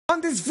On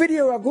this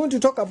video, we are going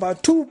to talk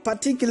about two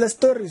particular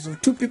stories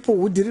of two people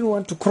who didn't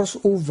want to cross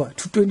over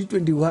to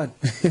 2021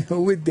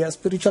 with their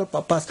spiritual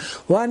purpose.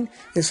 One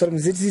is from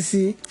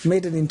ZCC,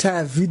 made an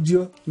entire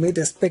video, made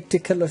a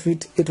spectacle of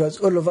it. It was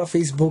all over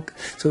Facebook.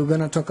 So we're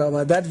going to talk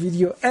about that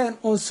video. And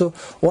also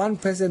one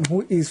person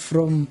who is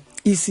from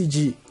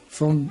ECG,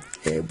 from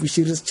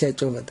Bushiri's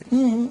church over there.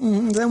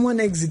 Someone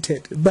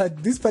exited.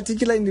 But this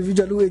particular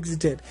individual who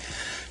exited,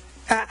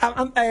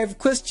 I have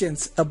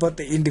questions about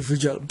the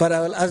individual, but I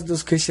will ask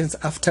those questions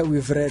after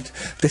we've read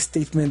the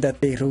statement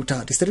that they wrote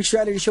out. It's the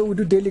Reality Show. We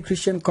do daily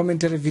Christian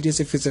commentary videos.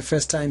 If it's the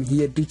first time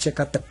here, do check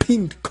out the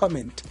pinned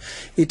comment.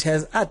 It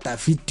has other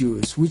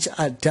videos which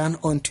are done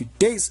on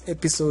today's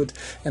episode,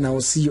 and I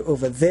will see you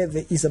over there.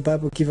 There is a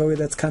Bible giveaway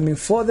that's coming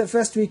for the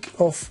first week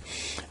of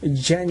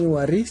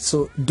January,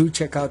 so do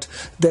check out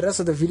the rest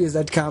of the videos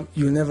that come.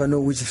 You'll never know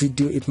which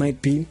video it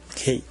might be.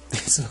 Hey,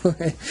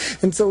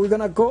 so we're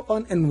gonna go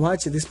on and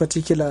watch this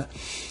particular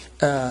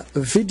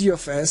video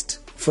first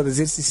for the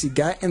ZCC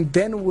guy, and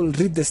then we'll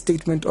read the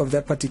statement of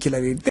that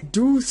particular lady. They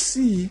do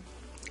see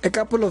a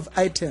couple of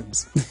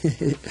items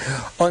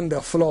on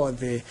the floor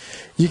there.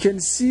 You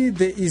can see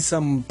there is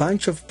some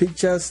bunch of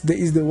pictures. There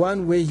is the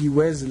one where he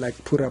wears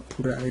like pura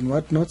and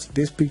whatnot.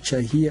 This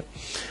picture here.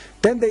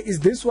 Then there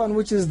is this one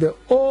which is the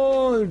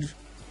old.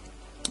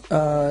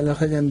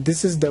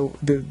 This is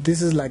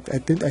this is like I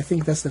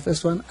think that's the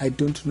first one. I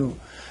don't know.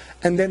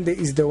 And then there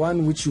is the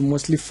one which you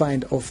mostly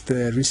find of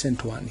the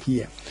recent one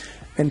here.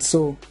 And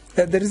so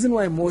the reason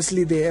why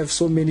mostly they have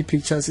so many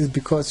pictures is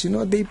because, you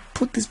know, they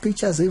put these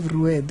pictures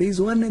everywhere.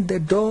 There's one at the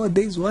door,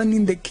 there's one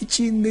in the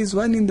kitchen, there's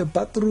one in the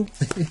bathroom.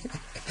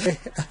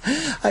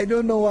 I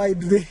don't know why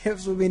they have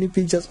so many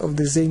pictures of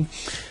the same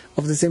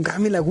guy. I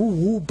mean, like,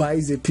 who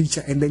buys a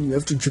picture and then you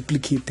have to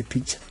duplicate the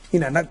picture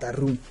in another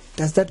room?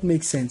 Does that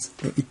make sense?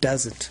 No, it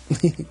doesn't.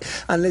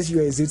 Unless you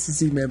are a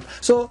ZCC member.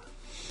 So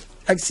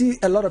I see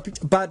a lot of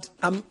pictures, but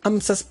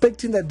I'm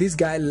suspecting that this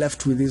guy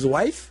left with his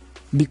wife,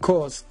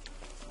 because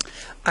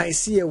I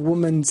see a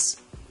woman's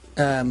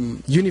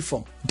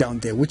uniform down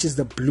there, which is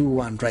the blue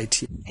one right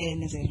here.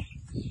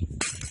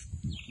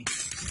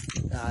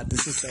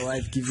 This is the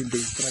wife giving the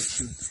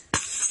instructions.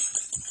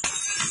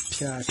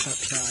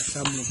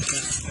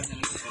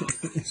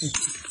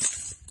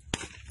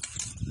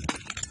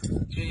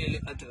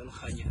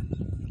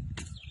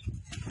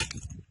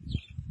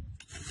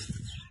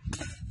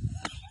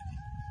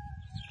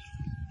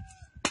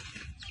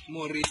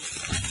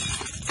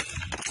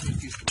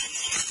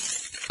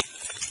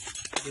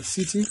 The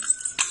city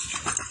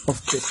of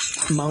the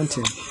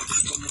mountain.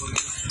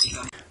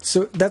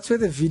 So that's where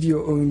the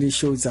video only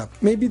shows up.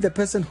 Maybe the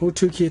person who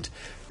took it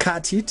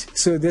cut it,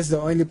 so that's the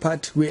only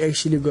part we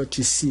actually got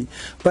to see.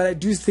 But I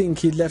do think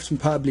he left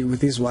probably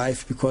with his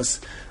wife,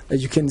 because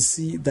you can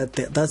see that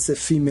that's a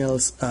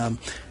female's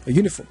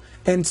uniform.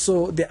 And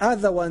so the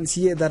other ones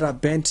here that are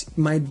bent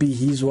might be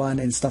his one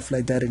and stuff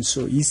like that. And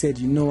so he said,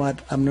 you know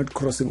what, I'm not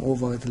crossing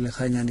over with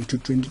Lekhanyani to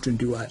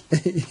 2021.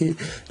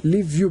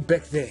 Leave you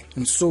back there.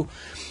 And so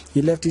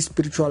he left his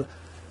spiritual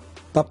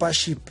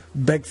papaship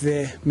back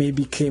there,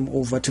 maybe came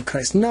over to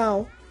Christ.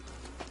 Now,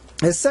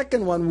 the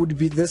second one would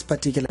be this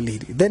particular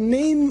lady. The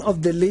name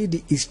of the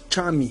lady is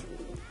Chami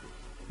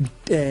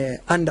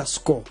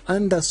underscore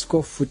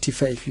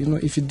 45. You know,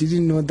 if you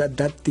didn't know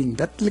that thing,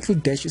 that little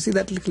dash, you see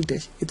that little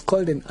dash, it's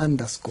called an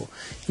underscore.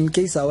 In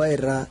case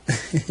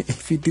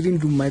if you didn't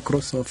do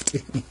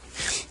Microsoft,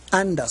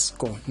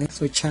 underscore.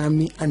 So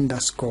Chami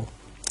underscore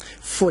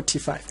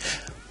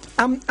 45.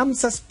 I'm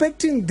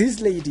suspecting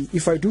this lady,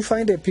 if I do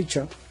find a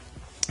picture,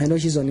 I know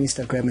she's on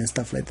Instagram and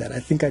stuff like that.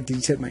 I think I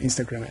deleted my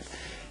Instagram.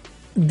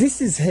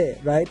 This is her,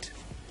 right?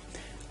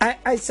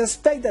 I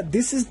suspect that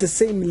this is the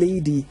same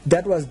lady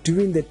that was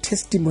doing the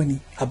testimony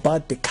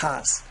about the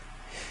cars.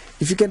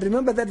 If you can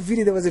remember that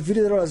video, there was a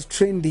video that was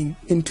trending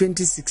in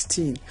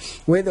 2016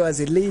 where there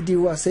was a lady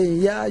who was saying,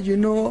 yeah, you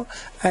know,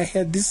 I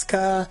had this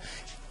car,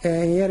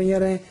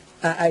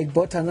 I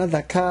bought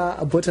another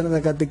car,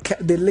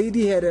 The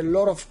lady had a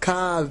lot of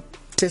car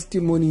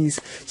testimonies.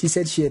 She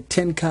said she had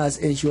 10 cars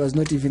and she was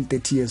not even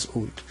 30 years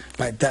old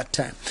by that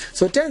time.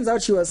 So it turns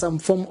out she was some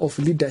form of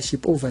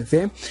leadership over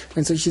there.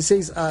 And so she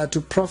says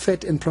to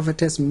Prophet and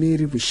Prophetess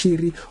Mary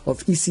Bushiri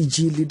of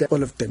ECG leader,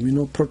 all of them, you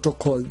know,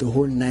 protocol, the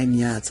whole 9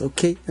 yards,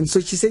 okay? And so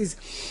she says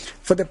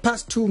for the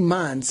past 2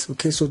 months,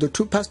 okay, so the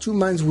past 2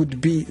 months would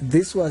be,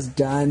 this was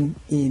done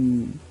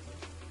in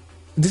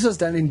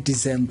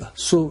December.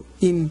 So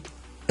in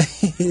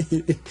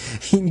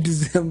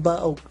December,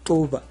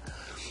 October,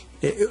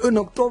 in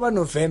October,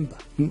 November,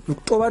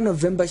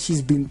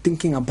 she's been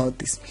thinking about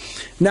this.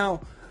 Now,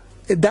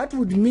 that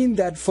would mean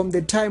that from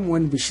the time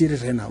when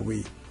Bushiri ran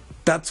away,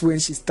 that's when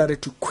she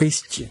started to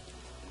question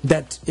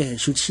that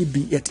should she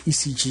be at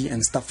ECG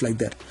and stuff like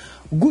that.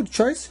 Good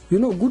choice, you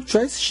know, good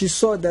choice. She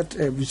saw that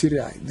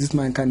Bushiri, this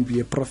man can't be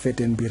a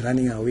prophet and be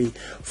running away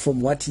from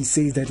what he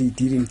says that he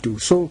didn't do.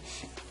 So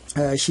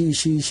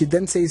she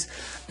then says,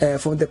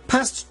 for the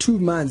past 2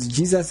 months,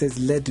 Jesus has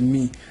led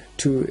me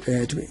to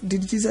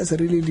did Jesus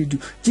really lead you?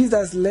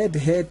 Jesus led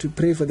her to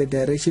pray for the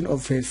direction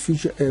of her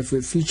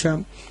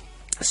future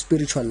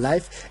spiritual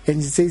life, and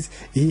he says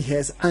he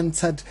has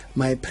answered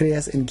my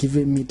prayers and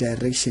given me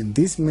direction.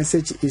 This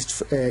message is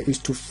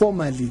to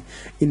formally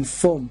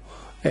inform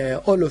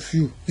all of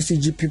you,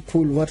 ECG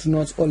people,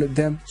 whatnot, all of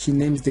them. She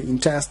names the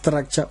entire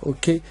structure,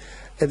 okay,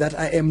 that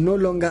I am no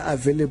longer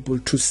available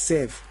to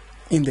serve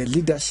in the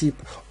leadership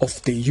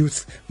of the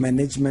youth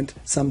management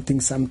something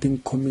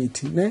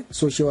committee. Ne?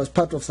 So she was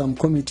part of some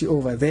committee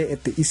over there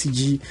at the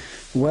ECG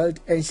world,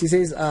 and she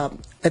says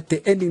at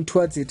the ending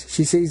towards it,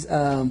 she says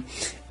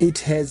it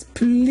has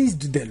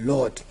pleased the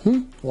Lord.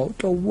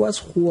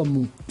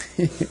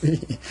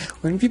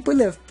 When people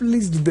have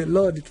pleased the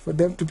Lord, for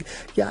them to be,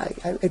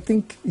 I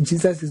think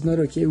Jesus is not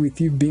okay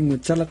with you being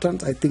with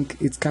charlatans. I think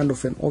it's kind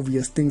of an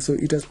obvious thing. So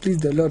it has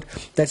pleased the Lord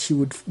that she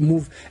would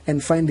move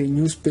and find a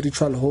new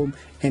spiritual home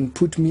and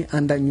put me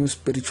under new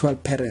spiritual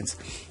parents.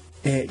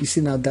 You see,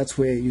 now that's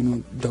where,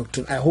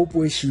 doctor, I hope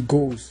where she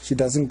goes, she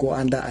doesn't go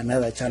under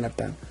another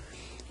charlatan.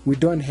 We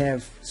don't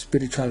have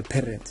spiritual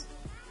parents.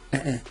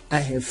 I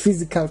have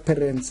physical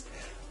parents.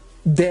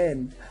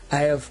 Then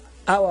I have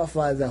our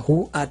Father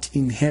who art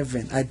in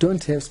heaven. I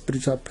don't have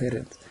spiritual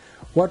parents.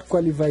 What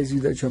qualifies you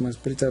that you're my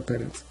spiritual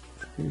parents?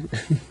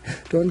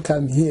 Don't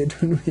come here.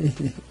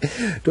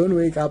 Don't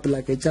wake up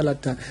like a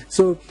charlatan.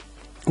 So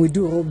we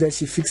do hope that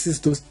she fixes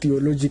those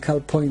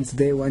theological points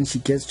there when she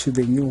gets to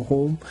the new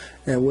home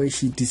where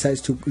she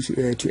decides to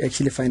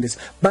actually find this.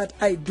 But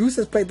I do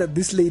suspect that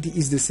this lady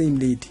is the same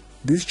lady.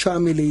 This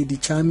charming lady,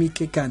 Charmy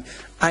Kekan,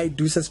 I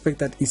do suspect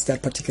that it's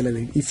that particular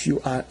lady. If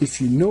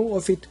you know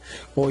of it,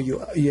 or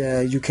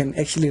you can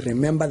actually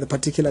remember the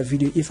particular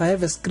video. If I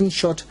have a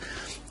screenshot,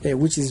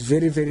 which is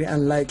very, very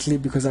unlikely,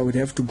 because I would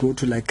have to go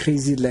to like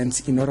crazy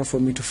lengths in order for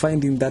me to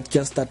find in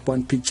just that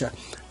one picture,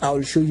 I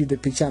will show you the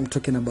picture I'm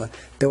talking about.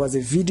 There was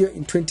a video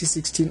in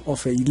 2016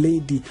 of a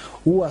lady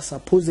who was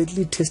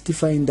supposedly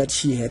testifying that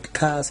she had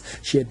cars,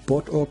 she had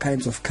bought all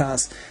kinds of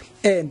cars,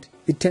 and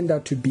it turned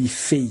out to be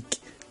fake.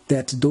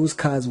 That those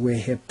cars were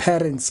her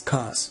parents'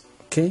 cars.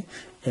 Okay,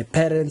 her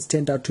parents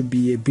turned out to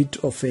be a bit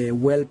of a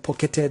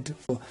well-pocketed.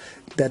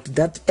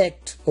 That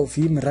act of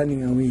him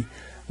running away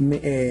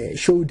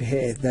showed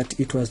her that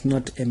it was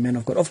not a man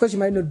of God. Of course, she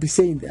might not be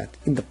saying that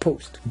in the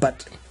post,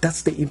 but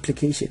that's the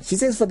implication. She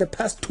says for the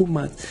past 2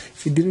 months,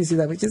 if you didn't see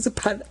that, which is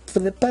for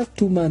the past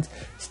 2 months,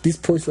 this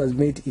post was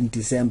made in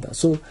December.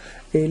 So,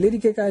 Lady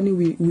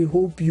Kekani, we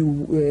hope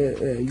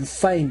you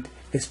find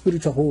a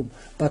spiritual home,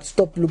 but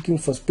stop looking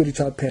for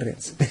spiritual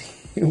parents.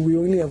 We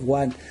only have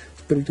one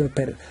spiritual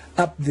parent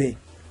up there,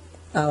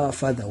 our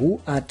Father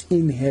who art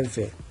in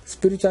heaven.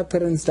 Spiritual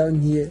parents down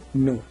here,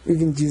 no.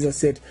 Even Jesus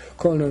said,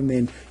 call no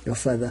man your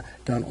Father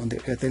down on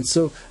the earth. And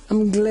so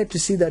I'm glad to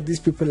see that these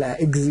people are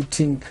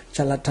exiting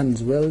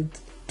charlatans' world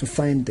to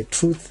find the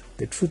truth.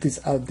 The truth is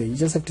out there. You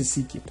just have to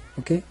seek it.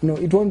 Okay? No,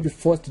 it won't be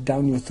forced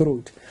down your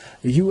throat.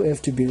 You have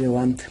to be the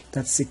one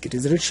that seek it.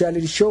 It's a Rich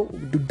Reality Show. We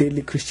do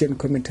daily Christian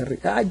commentary.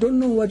 I don't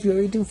know what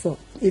you're waiting for.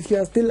 If you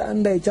are still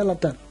under a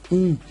charlatan,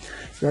 you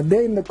are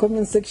there in the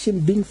comment section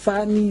being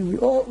funny.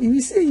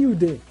 We see you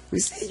there. We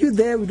see you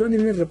there. We don't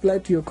even reply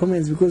to your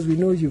comments because we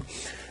know you.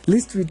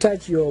 Least we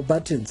touch your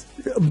buttons.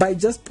 By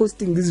just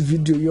posting this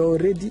video, you're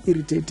already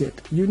irritated.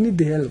 You need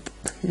help.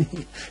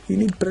 You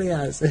need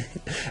prayers.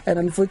 And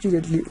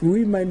unfortunately,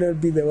 we might not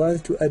be the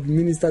ones to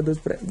administer those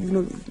prayers.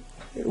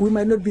 We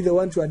might not be the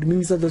ones to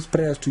administer those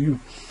prayers to you.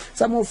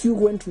 Some of you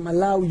went to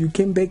Malawi, you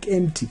came back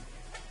empty.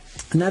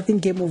 Nothing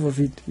came out of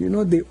it. They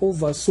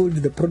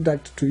oversold the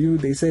product to you.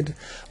 They said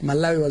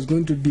Malawi was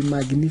going to be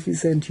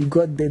magnificent. You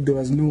got there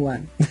was no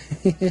one.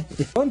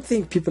 Don't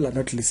think people are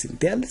not listening.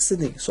 They are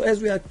listening. So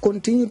as we are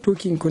continue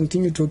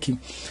talking,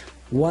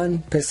 one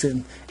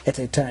person at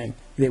a time,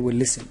 they will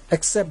listen.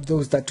 Except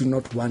those that do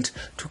not want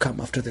to come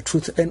after the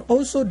truth. And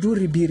also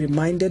do be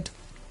reminded,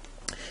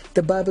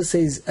 the Bible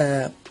says,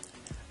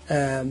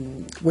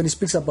 when it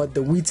speaks about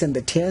the wheat and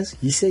the tares,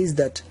 he says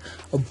that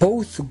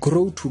both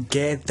grow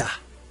together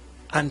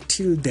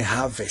until the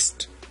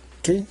harvest.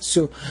 Okay,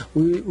 so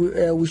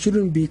we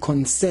shouldn't be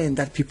concerned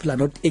that people are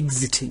not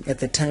exiting at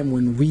the time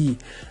when we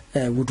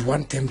would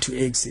want them to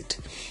exit.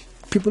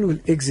 People will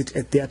exit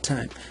at their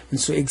time. And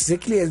so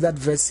exactly as that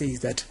verse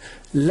says, that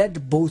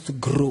let both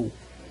grow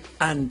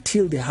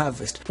until the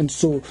harvest. And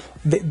so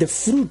the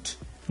fruit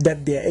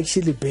that they are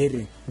actually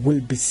bearing will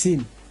be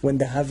seen when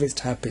the harvest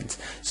happens.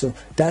 So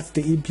that's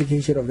the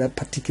implication of that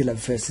particular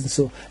verse. And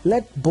so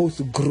let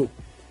both grow.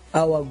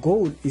 Our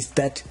goal is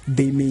that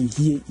they may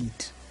hear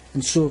it.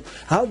 And so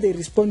how they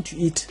respond to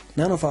it,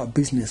 none of our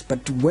business.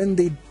 But when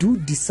they do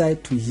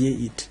decide to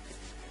hear it,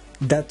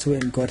 that's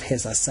when God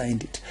has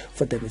assigned it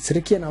for them. It's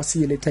Ricky, and I'll see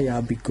you later.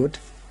 Y'all be good.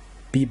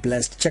 Be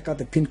blessed. Check out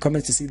the pinned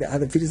comments to see the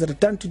other videos that are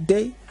done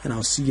today. And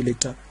I'll see you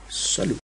later. Salute.